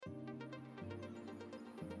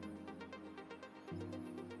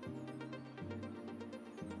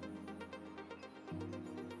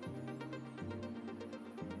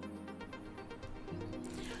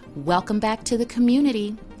Welcome back to the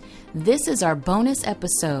community. This is our bonus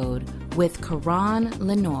episode with Karan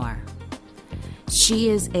Lenore. She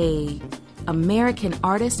is an American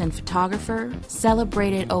artist and photographer,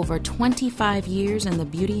 celebrated over 25 years in the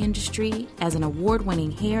beauty industry as an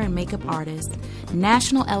award-winning hair and makeup artist,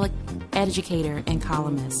 national educator, and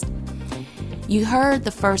columnist. You heard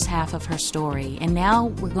the first half of her story, and now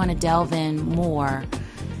we're going to delve in more,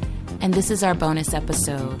 and this is our bonus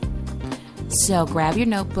episode. So grab your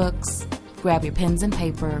notebooks, grab your pens and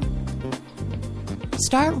paper.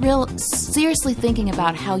 Start seriously thinking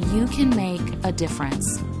about how you can make a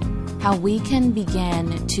difference, how we can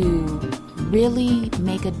begin to really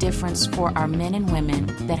make a difference for our men and women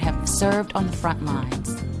that have served on the front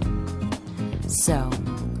lines. So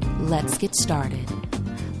let's get started.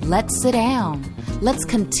 Let's sit down. Let's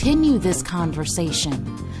continue this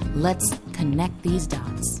conversation. Let's connect these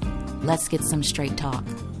dots. Let's get some straight talk.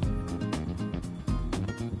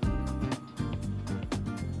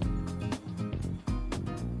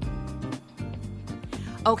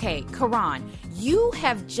 Okay, Karan, you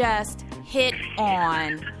have just hit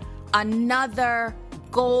on another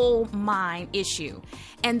gold mine issue.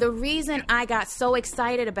 And the reason I got so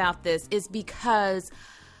excited about this is because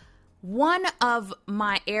one of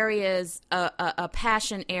my areas, a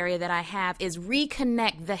passion area that I have, is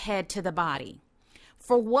reconnect the head to the body.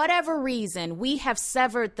 For whatever reason, we have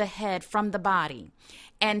severed the head from the body,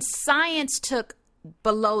 and science took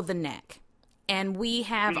below the neck. And we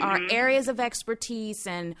have our areas of expertise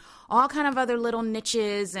and all kind of other little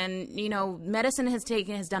niches. And, you know, medicine has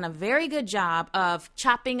done a very good job of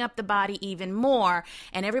chopping up the body even more.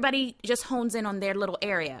 And everybody just hones in on their little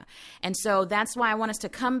area. And so that's why I want us to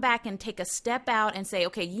come back and take a step out and say,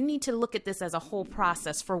 okay, you need to look at this as a whole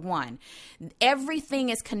process. For one, everything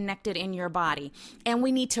is connected in your body. And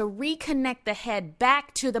we need to reconnect the head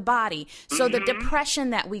back to the body. So the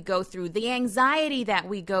depression that we go through, the anxiety that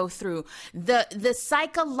we go through, the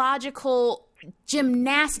psychological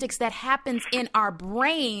gymnastics that happens in our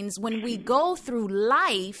brains when we go through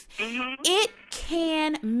life, it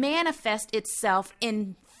can manifest itself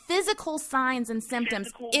in physical signs and symptoms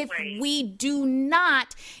if we do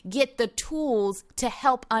not get the tools to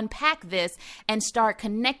help unpack this and start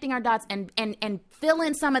connecting our dots and fill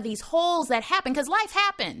in some of these holes that happen, because life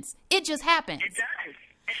happens. It just happens. It does.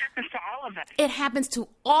 It happens to all of us. It happens to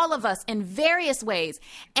all of us in various ways.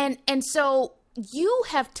 And so you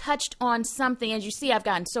have touched on something. As you see, I've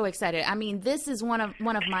gotten so excited. I mean, this is one of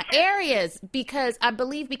my areas, because I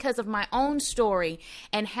believe because of my own story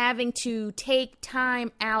and having to take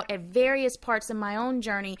time out at various parts of my own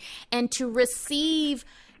journey and to receive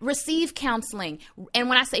counseling. And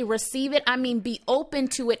when I say receive it, I mean be open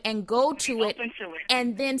to it and go to it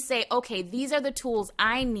and then say, okay, these are the tools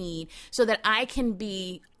I need so that I can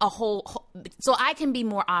be so I can be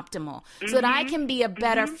more optimal, so that I can be a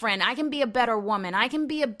better friend, I can be a better woman, I can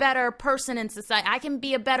be a better person in society, I can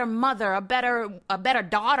be a better mother, a better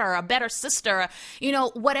daughter, a better sister, you know,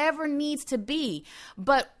 whatever needs to be.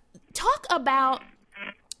 But talk about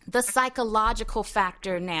the psychological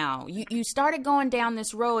factor now. You started going down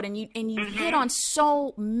this road and you hit on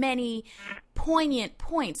so many poignant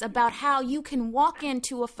points about how you can walk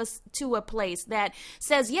into a place that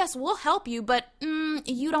says, yes, we'll help you, but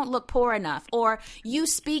you don't look poor enough, or you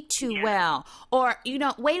speak too well, or, you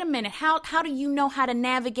know, wait a minute, how do you know how to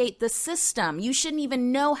navigate the system? You shouldn't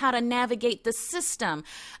even know how to navigate the system.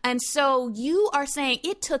 And so you are saying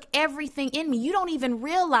it took everything in me. You don't even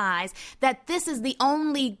realize that this is the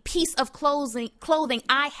only piece of clothing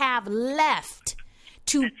I have left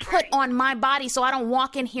to put on my body so I don't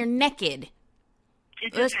walk in here naked.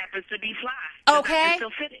 It just happens to be fly. Okay. Still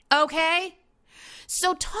fitted. Okay.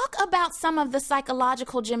 So talk about some of the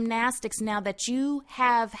psychological gymnastics now that you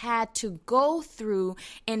have had to go through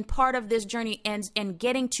in part of this journey and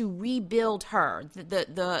getting to rebuild her,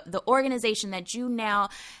 the organization that you now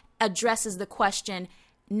addresses the question,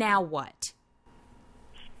 now what?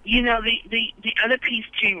 You know, the other piece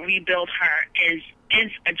to rebuild her is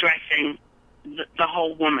addressing the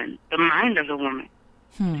whole woman, the mind of the woman.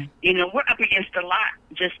 You know, we're up against a lot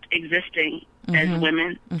just existing as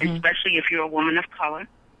women, especially if you're a woman of color,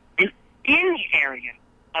 in any area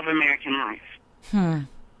of American life.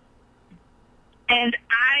 And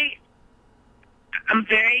I'm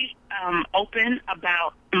very open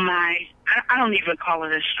about I don't even call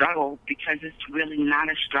it a struggle, because it's really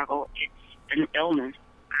not a struggle. It's an illness.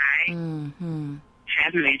 I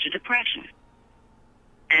have major depression.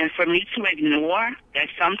 And for me to ignore that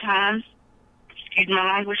sometimes, excuse my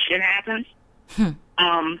language, shit happens,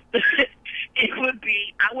 I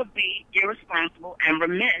would be irresponsible and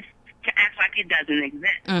remiss to act like it doesn't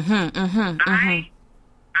exist.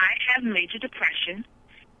 I have major depression.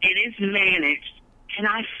 It is managed, and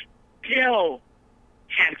I still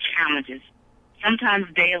have challenges, sometimes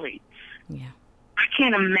daily. Yeah. I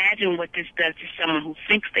can't imagine what this does to someone who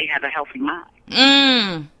thinks they have a healthy mind.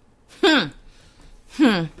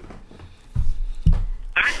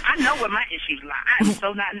 I know where my issues lie. I am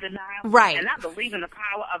so not in denial. Right. And I believe in the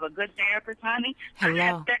power of a good therapist, honey.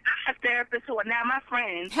 Hello. I have therapists who are now my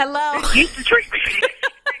friends. Hello. That used to treat me.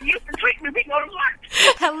 We go to lunch.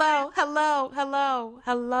 Hello.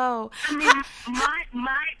 I mean,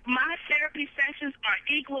 my therapy sessions are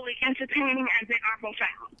equally entertaining as they are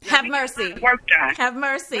profound. Have mercy. Work done. Have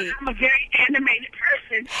mercy. I'm a very animated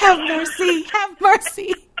person. Have mercy. Have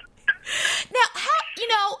mercy. Now,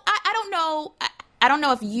 I don't know. I don't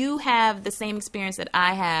know if you have the same experience that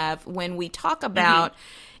I have when we talk about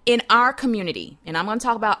in our community, and I'm going to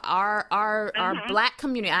talk about our Black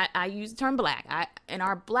community. I use the term Black. In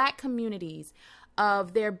our Black communities,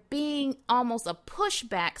 of there being almost a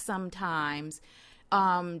pushback sometimes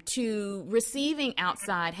to receiving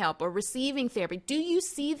outside help or receiving therapy. Do you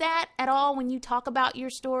see that at all when you talk about your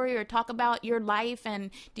story or talk about your life? And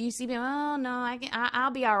do you see them, oh, no,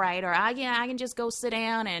 I'll be all right. Or I can just go sit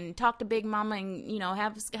down and talk to Big Mama and,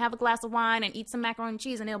 have a glass of wine and eat some macaroni and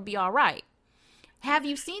cheese and it'll be all right. Have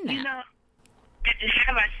you seen that?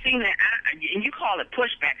 Have I seen it? And you call it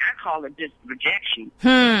pushback. I call it just rejection.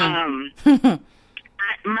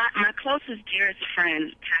 My closest, dearest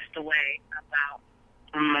friend passed away about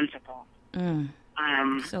a month ago.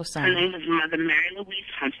 So sorry. Her name was Mother Mary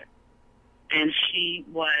Louise Hunter, and she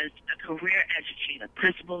was a career educator,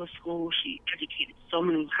 principal of school. She educated so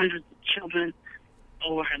many hundreds of children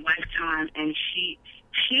over her lifetime, and she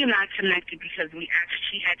and I connected because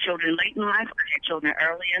she had children late in life, I had children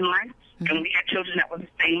early in life, and we had children that were the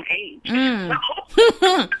same age.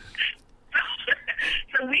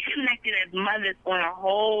 So we connected as mothers on a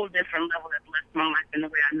whole different level that blessed my life in a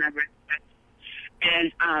way I never expected.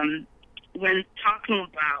 And when talking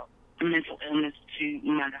about mental illness to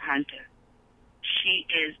Mother Hunter, she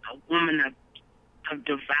is a woman of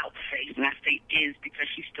devout faith, and I say is because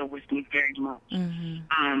she's still with me very much.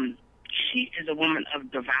 She is a woman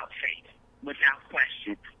of devout faith, without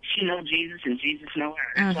question. She knows Jesus, and Jesus knows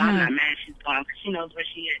her. That's why I'm not mad she's gone, because she knows where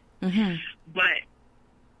she is. But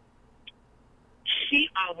she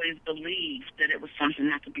always believed that it was something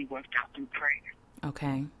that could be worked out through prayer.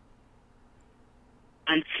 Okay.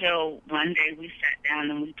 Until one day we sat down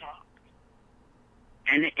and we talked.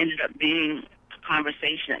 And it ended up being a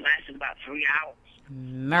conversation that lasted about 3 hours.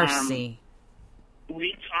 Mercy.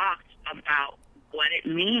 We talked about what it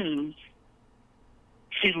means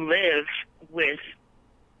to live with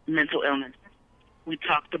mental illness. We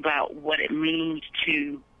talked about what it means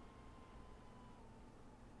to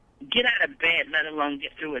get out of bed, let alone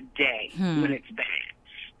get through a day when it's bad.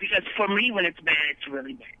 Because for me, when it's bad, it's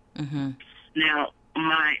really bad. Now,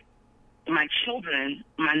 my children,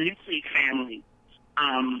 my nuclear family,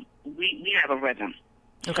 we have a rhythm.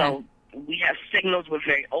 Okay. So we have signals. We're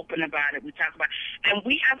very open about it. We talk about, and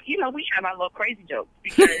we have our little crazy jokes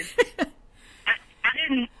because I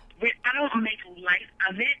don't make light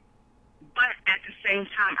of it, but at the same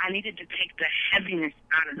time, I needed to take the heaviness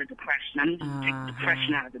out of the depression. I needed to take the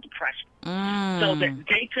depression out of the depression so that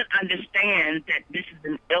they could understand that this is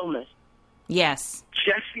an illness. Yes.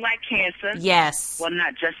 Just like cancer. Yes. Well,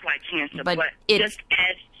 not just like cancer, but it's just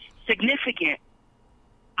as significant.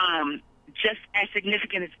 Just as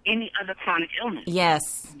significant as any other chronic illness.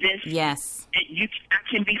 Yes. I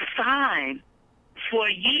can be fine for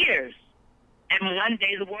years, and one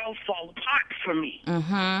day the world falls apart for me.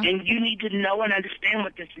 And you need to know and understand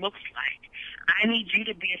what this looks like. I need you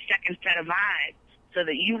to be a second set of eyes so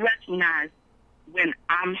that you recognize when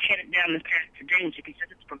I'm headed down the path to danger, because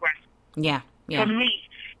it's progressive. Yeah. For me,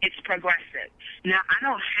 it's progressive. Now, I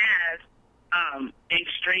don't have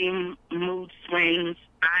extreme mood swings.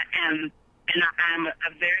 I'm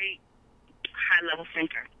a very high-level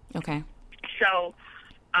thinker. Okay. So,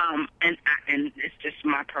 and it's just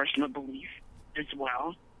my personal belief as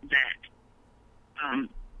well that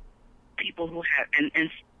people who have, and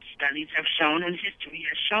studies have shown, and history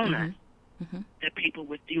has shown us, that people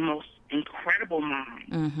with the most incredible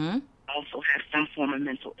mind also have some form of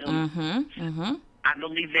mental illness. I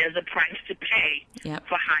believe there's a price to pay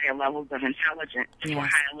for higher levels of intelligence, for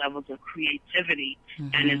higher levels of creativity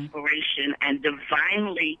and inspiration and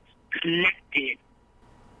divinely connected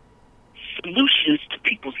solutions to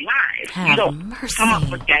people's lives. You don't come up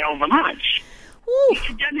with that over lunch.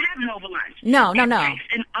 It doesn't happen over lunch. No. It takes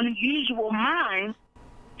an unusual mind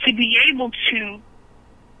to be able to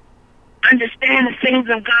understand the things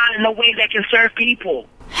of God in a way that can serve people.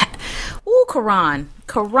 Ooh, Karan.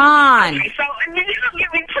 Karan. Okay, so you don't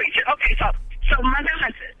get me preaching. Okay, so Mother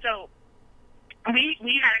Hunter. So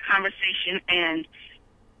we had a conversation, and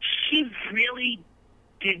she really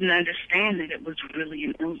didn't understand that it was really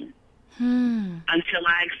an illness until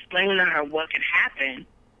I explained to her what could happen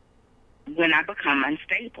when I become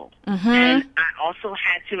unstable. And I also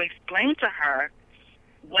had to explain to her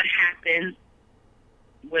what happens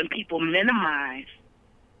when people minimize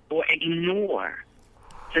or ignore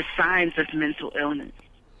the signs of mental illness.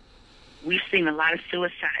 We've seen a lot of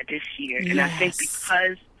suicide this year, and I think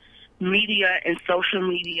because media and social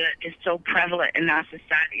media is so prevalent in our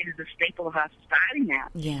society, it is a staple of our society now.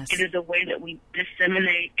 Yes. It is a way that we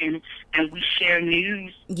disseminate and we share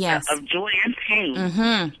news of joy and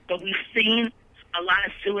pain. But we've seen a lot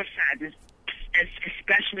of suicides,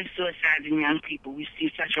 especially suicides in young people. We've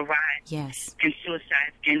seen such a rise in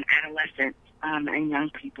suicides in adolescents and young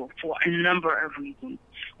people for a number of reasons.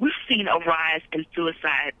 We've seen a rise in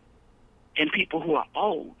suicide in people who are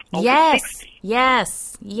old, over 60.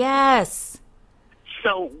 Yes.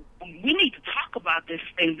 So we need to talk about this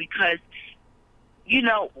thing because, you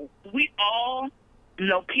know, we all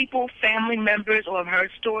know people, family members, or have heard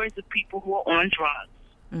stories of people who are on drugs.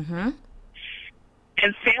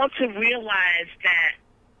 And fail to realize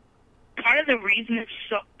that part of the reason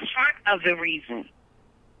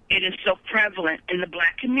it is so prevalent in the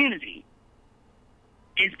Black community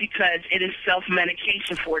is because it is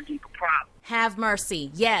self-medication for a deeper problem. Have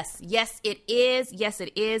mercy. Yes, it is. Yes,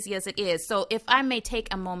 it is. Yes, it is. So if I may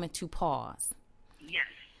take a moment to pause. Yes.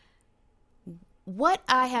 What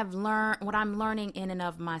I have learned, what I'm learning in and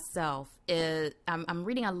of myself is I'm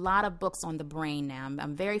reading a lot of books on the brain now.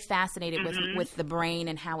 I'm very fascinated with the brain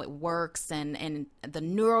and how it works and the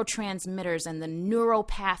neurotransmitters and the neural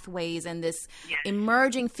pathways and this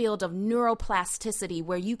emerging field of neuroplasticity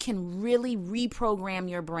where you can really reprogram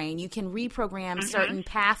your brain. You can reprogram certain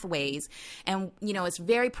pathways. And, you know, it's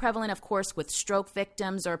very prevalent, of course, with stroke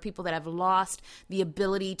victims or people that have lost the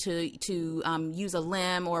ability to use a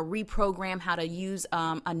limb or reprogram how to use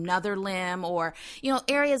another limb or, you know,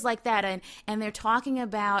 areas like that. And they're talking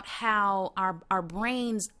about how our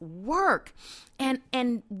brains work.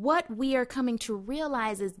 And what we are coming to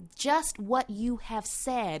realize is just what you have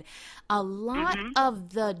said. A lot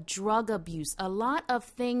of the drug abuse, a lot of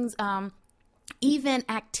things, even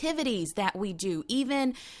activities that we do,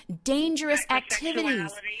 even dangerous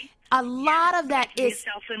activities. A lot of that is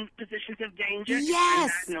yourself in positions of danger.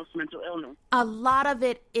 Yes. And diagnosed mental illness. A lot of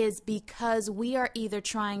it is because we are either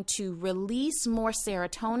trying to release more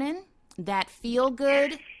serotonin, that feel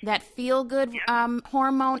good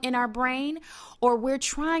hormone in our brain, or we're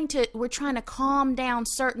trying to calm down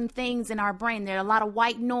certain things in our brain. There are a lot of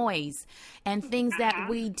white noise and things that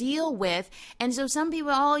we deal with. And so some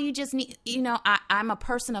people, you just need, you know, I'm a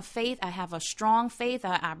person of faith. I have a strong faith.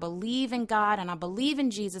 I believe in God and I believe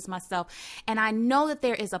in Jesus myself. And I know that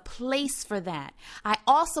there is a place for that. I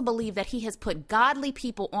also believe that He has put godly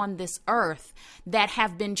people on this earth that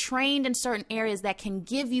have been trained in certain areas that can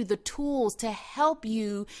give you the tools to help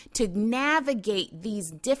you to navigate these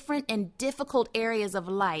different and difficult areas of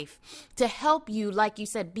life, to help you, like you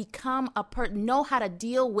said, become know how to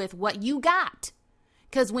deal with what you got.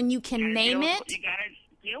 Because when you can name it, you gotta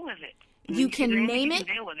deal with it. You can name it.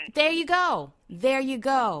 There you go. There you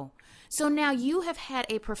go. So now you have had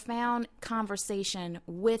a profound conversation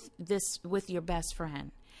with your best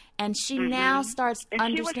friend, and she now starts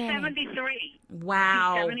understanding. She was 73.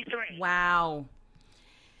 Wow. She's 73. Wow.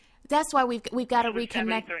 That's why we've got to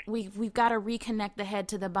reconnect. We've got to reconnect the head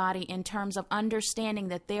to the body in terms of understanding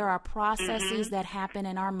that there are processes that happen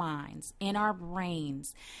in our minds, in our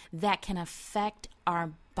brains, that can affect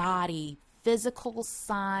our body, physical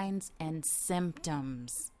signs and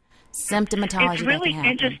symptoms, symptomatology. It's really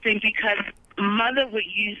interesting because Mother would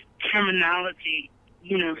use terminology,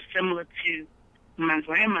 you know, similar to my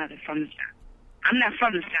grandmother from the South. I'm not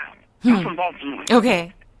from the South. I'm from Baltimore.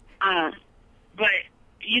 Okay. But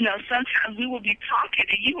you know, sometimes we would be talking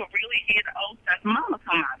and you would really hear the old stuff. Mama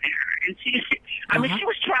come out there. And she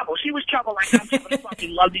was trouble. She was trouble like I'm trouble. We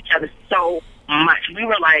loved each other so much. We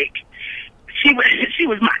were like, she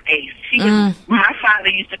was my ace. My father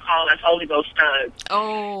used to call us Holy Ghost thugs.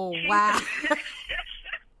 Oh, wow. It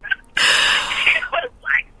was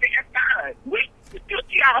like, dear God, we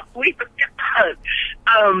were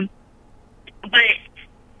thugs. But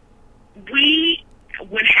we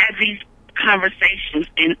would have these conversations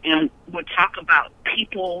and would talk about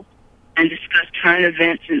people and discuss current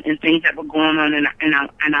events and things that were going on in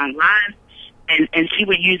our lives, and she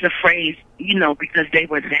would use a phrase, you know, because they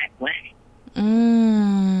were that way.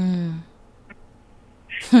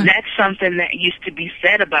 That's something that used to be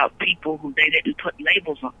said about people who they didn't put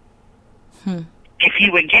labels on. If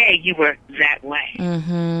you were gay, you were that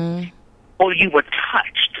way. Or you were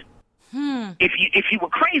touched. If you were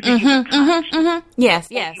crazy, you were touched. Yes.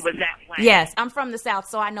 Or you were that way. Yes, I'm from the South,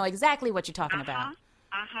 so I know exactly what you're talking about.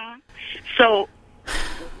 So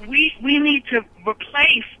we need to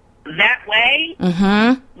replace that way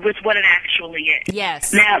with what it actually is.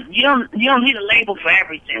 Yes. Now you don't need a label for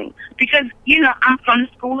everything, because I'm from the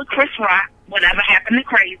school of Chris Rock. Whatever happened to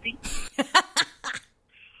crazy. But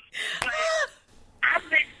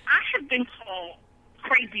I have been called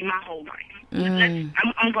crazy my whole life.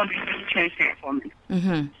 I'm going to be really transparent for me.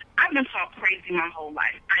 I've been called crazy my whole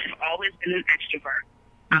life. I have always been an extrovert.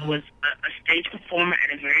 I was a stage performer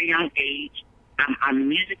at a very young age. I'm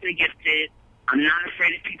musically gifted. I'm not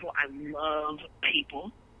afraid of people. I love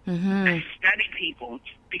people. I study people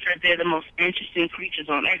because they're the most interesting creatures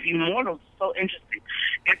on earth. You mortals are so interesting.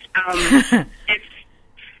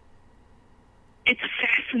 It's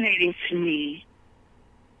fascinating to me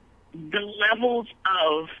the levels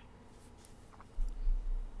of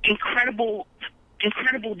incredible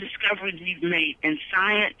discoveries we've made in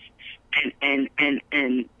science and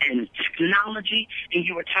technology. And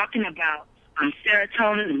you were talking about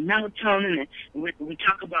serotonin and melatonin, and we could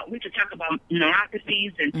talk about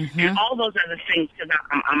neuropathies and all those other things, because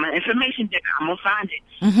I'm an information digger. I'm gonna find it,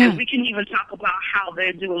 and we can even talk about how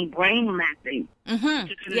they're doing brain mapping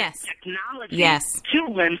to connect technology to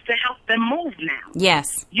limbs to help them move now.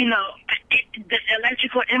 Yes, the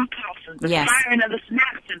electrical impulses, the firing of the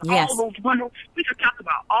synapses, all those wonderful. We could talk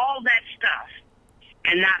about all that stuff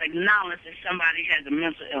and not acknowledge that somebody has a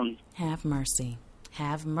mental illness. Have mercy.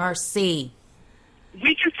 Have mercy.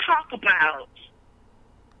 We can talk about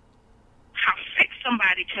how sick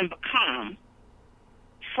somebody can become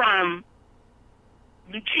from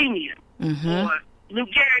leukemia or Lou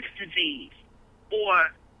Gehrig's disease or,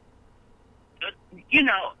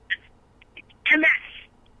 MS.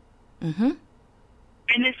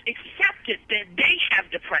 And it's accepted that they have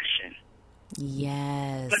depression.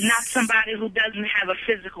 Yes. But not somebody who doesn't have a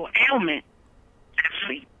physical ailment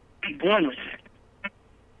actually be born with it.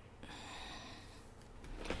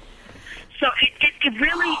 So it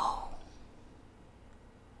really,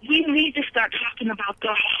 we need to start talking about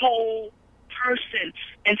the whole person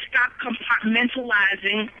and stop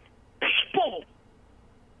compartmentalizing people.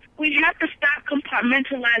 We have to stop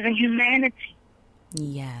compartmentalizing humanity.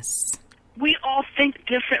 Yes. We all think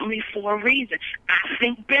differently for a reason. I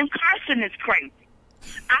think Ben Carson is crazy.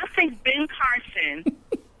 I think Ben Carson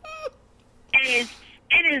is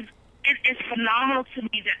phenomenal to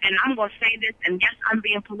me, and I'm going to say this, and yes, I'm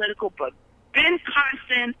being political, but Ben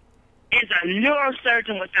Carson is a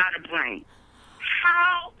neurosurgeon without a brain.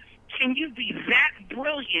 How can you be that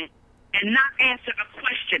brilliant and not answer a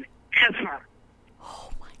question ever?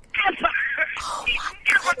 Oh, my God. Ever. Oh, He my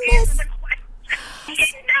never goodness. answers a question. He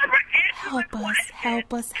never answers a question.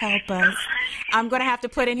 Help us. I'm going to have to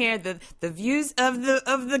put in here the views of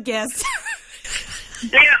the guests.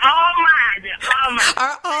 They're all mine.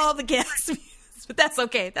 Are all the guests' views. But that's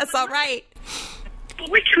okay. That's all right.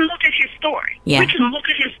 We can look at his story. Yeah. We can look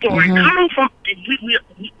at his story. Coming from,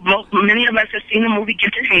 many of us have seen the movie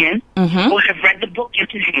Gifted Hand or have read the book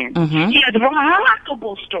Gifted Hand. He has a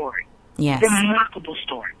remarkable story. Yes. Remarkable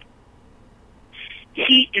story.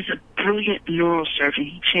 He is a brilliant neurosurgeon.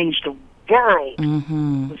 He changed the world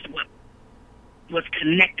with what was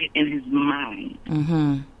connected in his mind.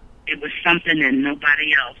 It was something that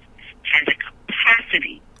nobody else had the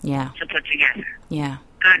capacity to put together. Yeah.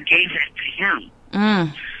 God gave that to him.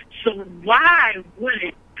 So why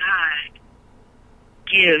wouldn't God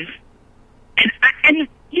give? And I've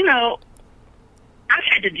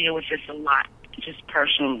had to deal with this a lot, just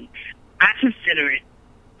personally. I consider it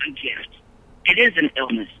a gift. It is an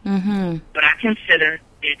illness, but I consider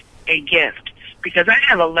it a gift because I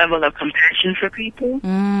have a level of compassion for people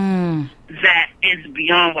that is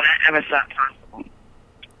beyond what I ever thought possible.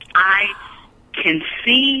 I can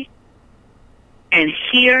see and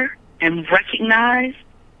hear and recognize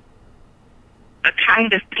a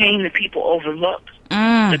kind of pain that people overlook,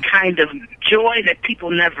 the kind of joy that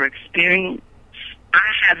people never experience. I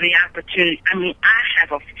have the opportunity. I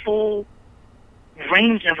have a full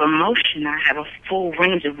range of emotion. I have a full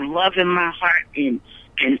range of love in my heart and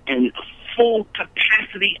a full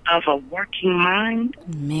capacity of a working mind.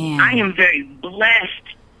 Man. I am very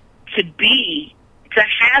blessed to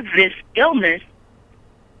have this illness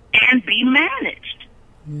and be managed.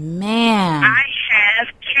 Man. I have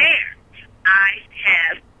care.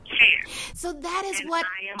 So that is and what,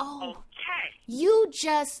 I am okay. You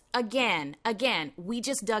just, again, we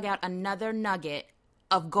just dug out another nugget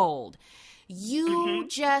of gold. You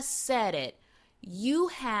just said it. You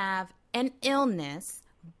have an illness,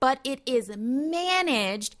 but it is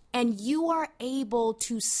managed, and you are able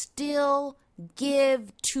to still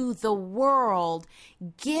give to the world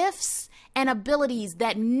gifts and abilities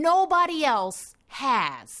that nobody else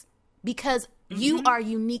has, because you are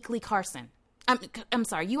uniquely Carson. I'm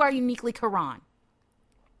sorry, you are uniquely Karan.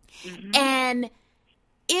 And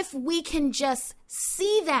if we can just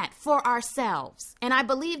see that for ourselves, and I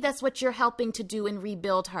believe that's what you're helping to do in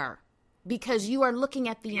Rebuild Her, because you are looking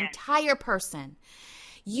at the entire person,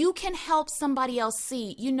 you can help somebody else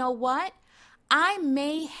see, you know what? I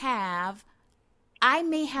may have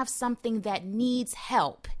something that needs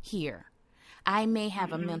help here. I may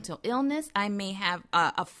have a mental illness. I may have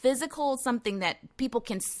a physical, something that people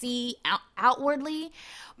can see outwardly.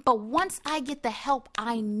 But once I get the help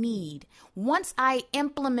I need, once I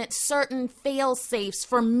implement certain fail-safes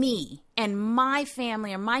for me and my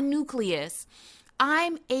family or my nucleus,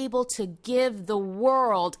 I'm able to give the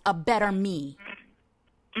world a better me.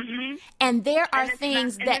 And there are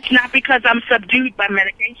things that... It's not because I'm subdued by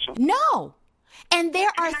medication. No. And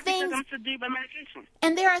there are things... Because I'm subdued by medication.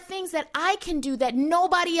 And there are things that I can do that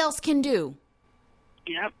nobody else can do.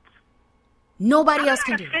 Yep. Nobody else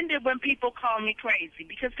can do. I'm offended when people call me crazy,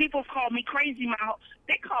 because people call me crazy.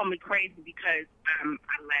 They call me crazy because I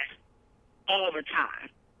laugh all the time.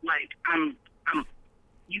 Like, I'm.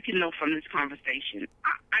 You can know from this conversation,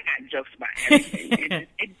 I got jokes about everything.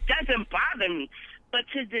 it doesn't bother me, but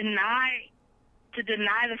to deny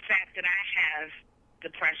the fact that I have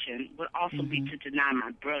depression would also be to deny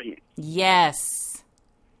my brilliance. Yes.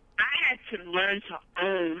 I had to learn to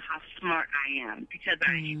own how smart I am, because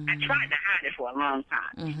I tried to hide it for a long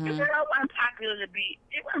time. It wasn't popular to be.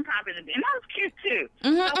 It wasn't popular to be, and I was cute too.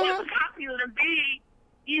 It wasn't popular to be,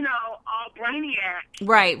 all brainiac.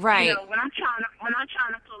 Right. When I'm trying to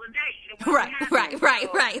pull a date.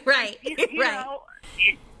 Right.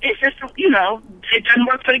 It's just, it doesn't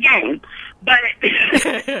work for the game. But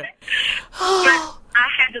but I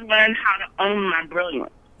had to learn how to own my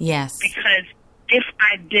brilliance. Yes. Because if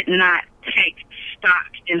I did not take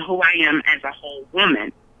stock in who I am as a whole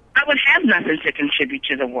woman, I would have nothing to contribute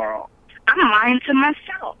to the world. I'm lying to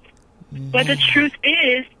myself. But the truth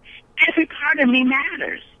is, every part of me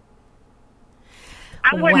matters.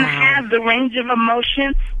 I wouldn't have the range of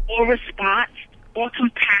emotion or response or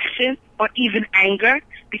compassion or even anger,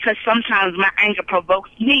 because sometimes my anger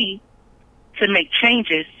provokes me to make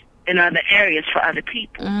changes in other areas for other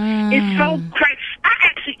people. It's so crazy. I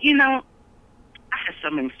actually, I have so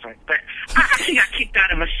many stories, but I actually got kicked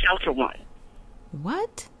out of a shelter once.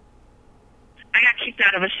 What? I got kicked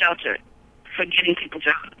out of a shelter for getting people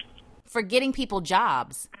jobs. For getting people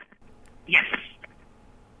jobs? Yes.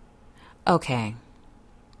 Okay.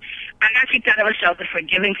 I got kicked out of a shelter for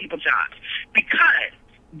giving people jobs because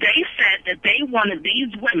they said that they wanted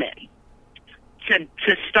these women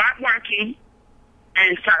to start working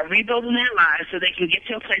and start rebuilding their lives so they can get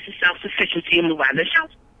to a place of self-sufficiency and move out of the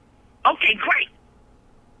shelter. Okay, great.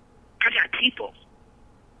 I got people.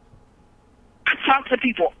 I talk to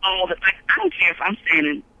people all the time. I don't care if I'm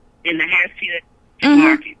standing in the Harris Teeter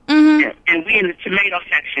market and we in the tomato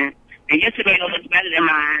section, and your tomato looks better than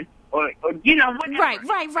mine, or whatever. Right.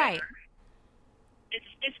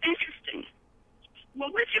 It's interesting. Well,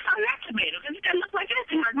 where'd you find that tomato? Because it doesn't look like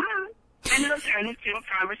anything like mine. And it'll turn into a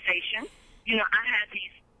conversation. I have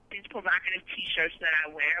these provocative T-shirts that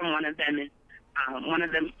I wear, and one of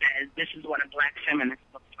them says, "This is what a black feminist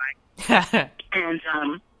looks like." And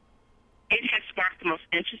it has sparked the most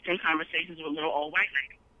interesting conversations with little old white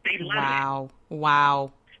ladies. They love it.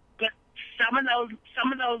 Wow. But some of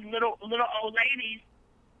those little old ladies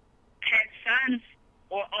had sons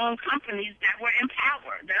or owned companies that were in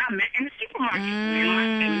power that I met in the supermarket in my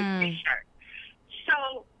feminist T-shirt.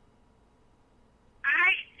 So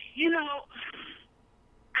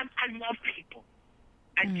I love people.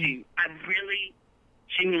 I do. I really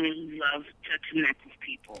genuinely love to connect with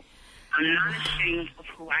people. I'm not ashamed of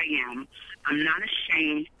who I am. I'm not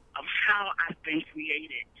ashamed of how I've been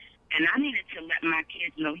created. And I needed to let my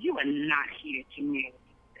kids know, you are not here to merely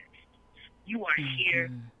exist. You are here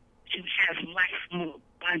to have life more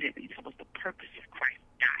abundantly. That was the purpose of Christ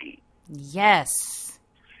dying. Yes.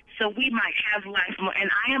 So we might have life more.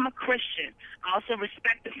 And I am a Christian. I also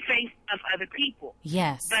respect the faith of other people.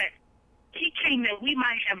 Yes. But he came that we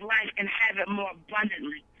might have life and have it more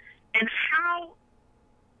abundantly. And how,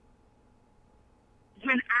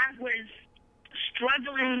 when I was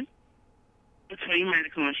struggling between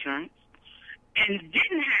medical insurance and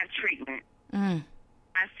didn't have treatment,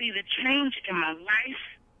 I see the change in my life,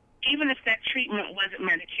 even if that treatment wasn't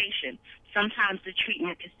medication. Sometimes the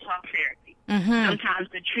treatment is talk therapy. Mm-hmm. Sometimes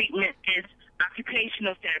the treatment is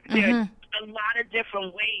occupational therapy. There are a lot of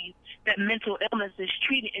different ways that mental illness is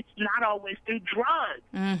treated. It's not always through drugs.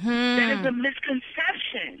 Mm-hmm. That is a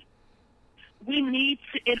misconception. We need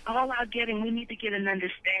to, in all our getting, we need to get an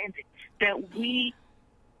understanding that we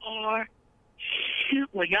are,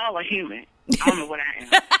 well, y'all are human. I don't know what I am.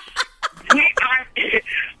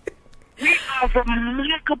 We are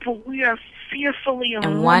remarkable. We are fearfully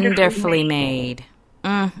and wonderfully made.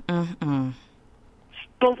 But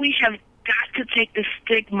we have got to take the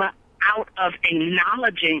stigma out of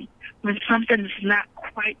acknowledging when something is not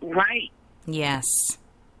quite right. Yes.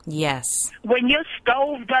 Yes. When your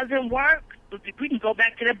stove doesn't work, we can go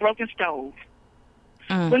back to the broken stove.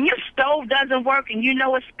 When your stove doesn't work and you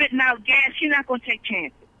know it's spitting out gas, you're not going to take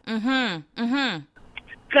chances. Mm-hmm. Mm-hmm.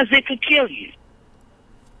 Because it could kill you.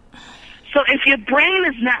 So if your brain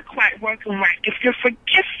is not quite working right, if you're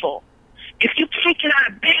forgetful, if you can't get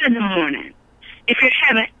out of bed in the morning, if you're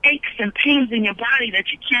having aches and pains in your body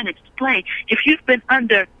that you can't explain, if you've been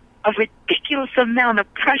under a ridiculous amount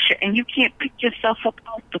of pressure and you can't pick yourself up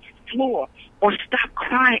off the floor or stop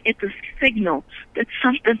crying, it's a signal that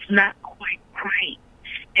something's not quite right.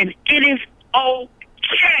 And it is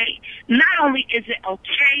okay. Not only is it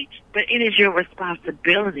okay, but it is your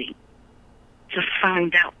responsibility to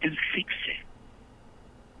find out and fix it.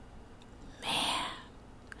 Man.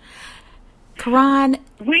 Karan,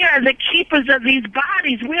 we are the keepers of these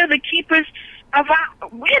bodies. We have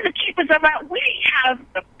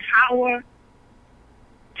the power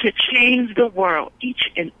to change the world, each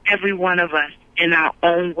and every one of us in our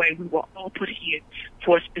own way. We were all put here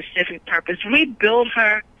for a specific purpose. Rebuild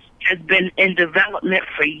Her has been in development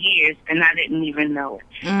for years, and I didn't even know it.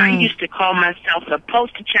 I used to call myself the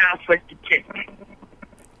poster child for statistics.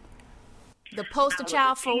 The poster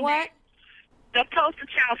child for what? The poster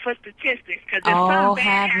child for statistics. Because if something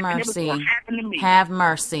bad happened, it was going to happen to me. Have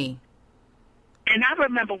mercy. And I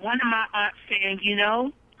remember one of my aunts saying, you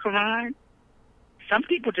know, Karan, some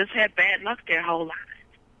people just had bad luck their whole lives.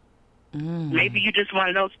 Maybe you're just one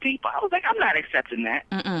of those people. I was like, I'm not accepting that.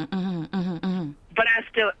 But I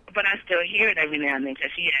still hear it every now and then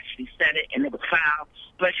because she actually said it and it was foul.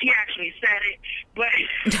 But she actually said it. But,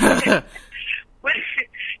 but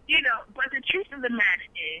you know, but the truth of the matter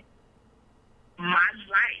is, my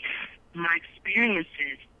life, my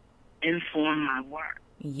experiences inform my work.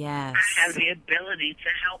 Yes. I have the ability to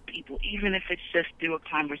help people, even if it's just through a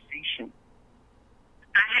conversation.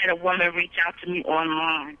 I had a woman reach out to me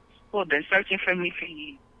online who had been searching for me for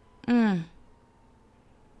years.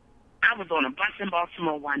 I was on a bus in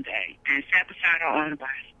Baltimore one day and sat beside her on the bus.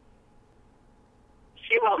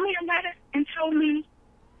 She wrote me a letter and told me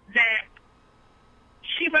that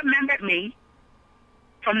she remembered me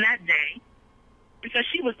from that day because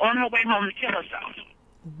she was on her way home to kill herself.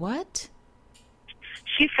 What?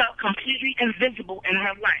 She felt completely invisible in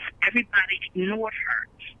her life. Everybody ignored her.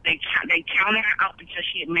 They counted her out because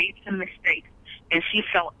she had made some mistakes, and she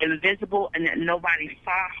felt invisible and that nobody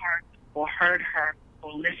saw her or heard her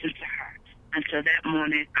or listened to her. Until that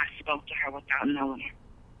morning, I spoke to her without knowing her,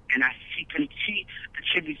 and she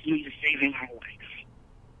attributes me to saving her life.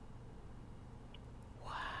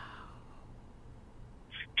 Wow.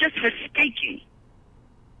 Just for speaking.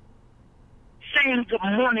 Saying good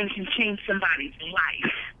morning can change somebody's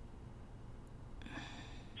life.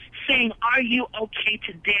 Saying, are you okay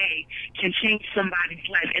today can change somebody's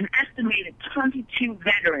life. An estimated 22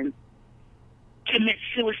 veterans commit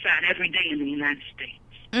suicide every day in the United States.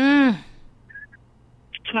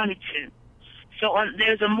 22. So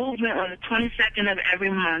there's a movement on the 22nd of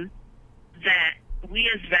every month that we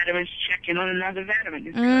as veterans check in on another veteran.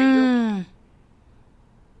 It's very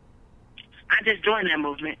I just joined that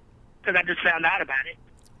movement because I just found out about it.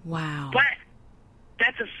 Wow. But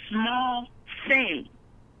that's a small thing.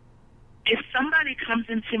 If somebody comes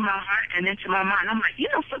into my heart and into my mind, I'm like, you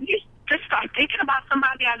just start thinking about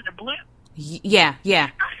somebody out of the blue. Yeah.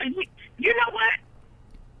 I said, you know what?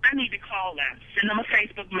 I need to call them, send them a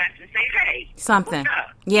Facebook message, say, hey, something. What's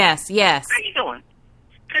up? Yes. How you doing?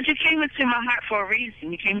 Because you came into my heart for a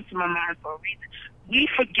reason. You came into my mind for a reason. We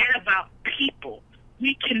forget about people.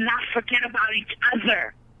 We cannot forget about each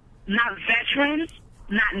other. Not veterans,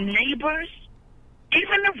 not neighbors.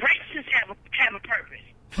 Even the racists have a purpose.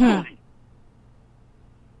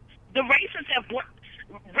 The racists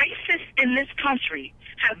in this country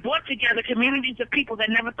have brought together communities of people that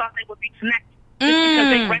never thought they would be connected just because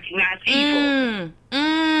they recognize evil.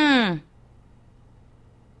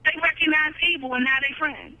 They recognize evil and now they're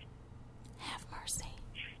friends. Have mercy.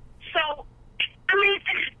 So, I mean,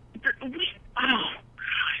 oh, God.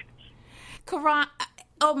 Karan,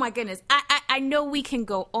 oh my goodness. I know we can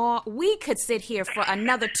go on. We could sit here for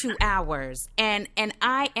another 2 hours. And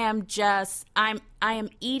I am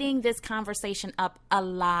eating this conversation up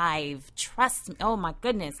alive. Trust me. Oh my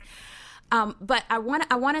goodness. But I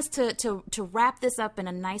want us to wrap this up in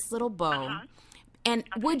a nice little bow. Uh-huh. And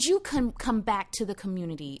would you come back to the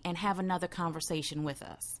community and have another conversation with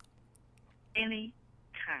us? Anytime.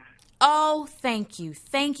 Oh, thank you.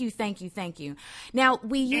 Now,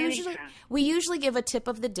 we usually give a tip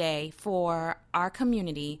of the day for our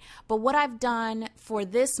community, but what I've done for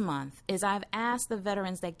this month is I've asked the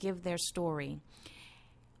veterans that give their story,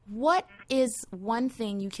 what is one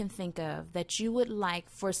thing you can think of that you would like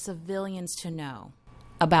for civilians to know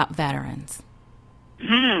about veterans?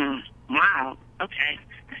 Wow. Okay.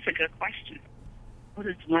 That's a good question. What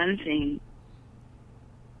is one thing?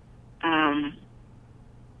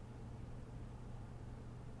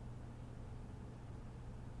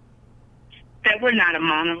 That we're not a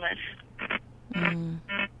monolith.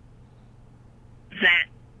 That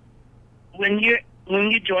when you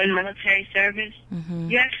join military service,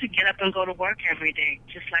 you actually get up and go to work every day,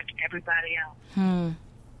 just like everybody else.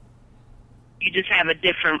 You just have a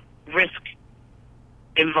different risk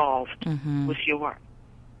involved with your work.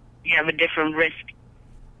 You have a different risk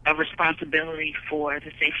of responsibility for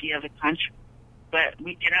the safety of the country. But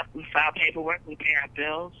we get up, we file paperwork, we pay our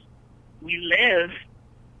bills, we live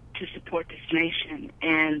to support this nation.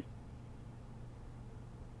 And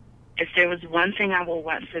if there was one thing I would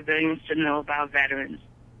want civilians to know about veterans,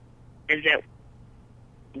 is that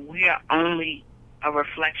we are only a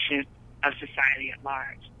reflection of society at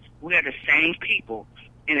large. We are the same people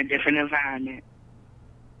in a different environment.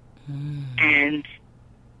 And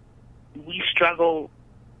we struggle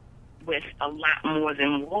with a lot more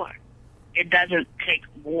than war. It doesn't take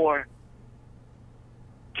war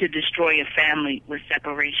to destroy a family with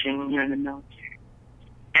separation when you're in the military.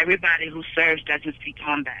 Everybody who serves doesn't see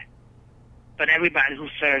combat, but everybody who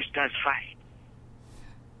serves does fight.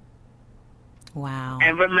 Wow.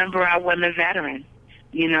 And remember our women veterans.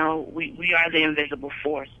 You know, we are the invisible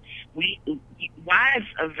force. Wives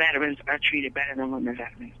of veterans are treated better than women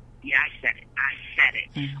veterans. Yeah, I said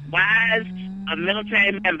it. Wives of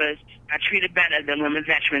military members are treated better than women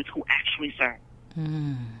veterans who actually serve.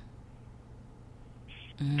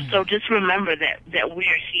 So just remember that we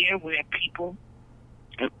are here, we are people,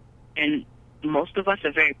 and most of us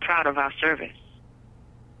are very proud of our service.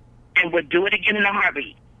 And we'll do it again in a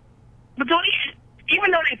heartbeat. We'll do it again.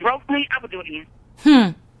 Even though they broke me, I would do it again.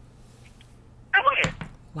 I would.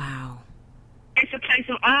 Wow. It's a place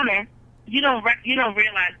of honor. You don't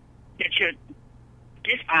realize that you're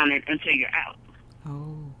dishonored until you're out.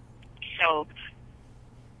 Oh. So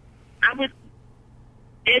I would,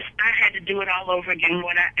 if I had to do it all over again,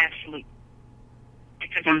 would I? Absolutely.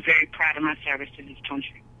 Because I'm very proud of my service to this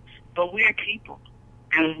country. But we're people,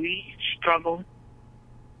 and we struggle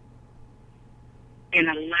in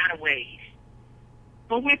a lot of ways.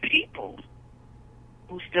 But we're people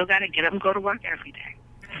who still got to get up and go to work every day.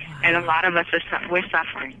 Wow. And a lot of us we're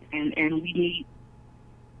suffering, and we need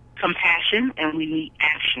compassion and we need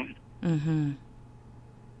action. On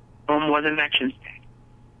more than Veterans Day,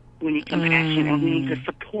 we need compassion and we need the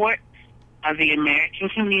support of the American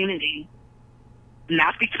community,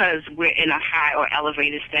 not because we're in a high or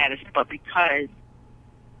elevated status, but because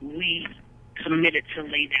we committed to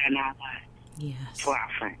lay down our lives for our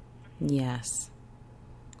friends. Yes.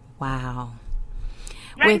 Wow.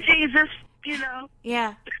 Like Jesus, you know.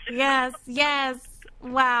 Yeah. Yes.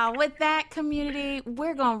 Wow. With that, community,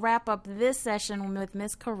 we're going to wrap up this session with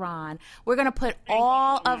Miss Karan. We're going to put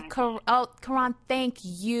Karan, thank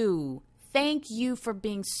you. Thank you for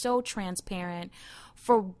being so transparent,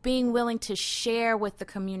 for being willing to share with the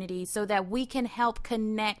community so that we can help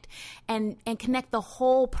connect and connect the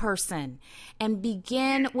whole person and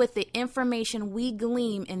begin with the information we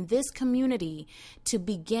glean in this community to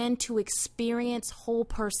begin to experience whole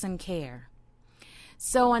person care.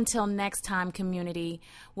 So until next time, community,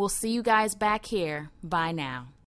 we'll see you guys back here. Bye now.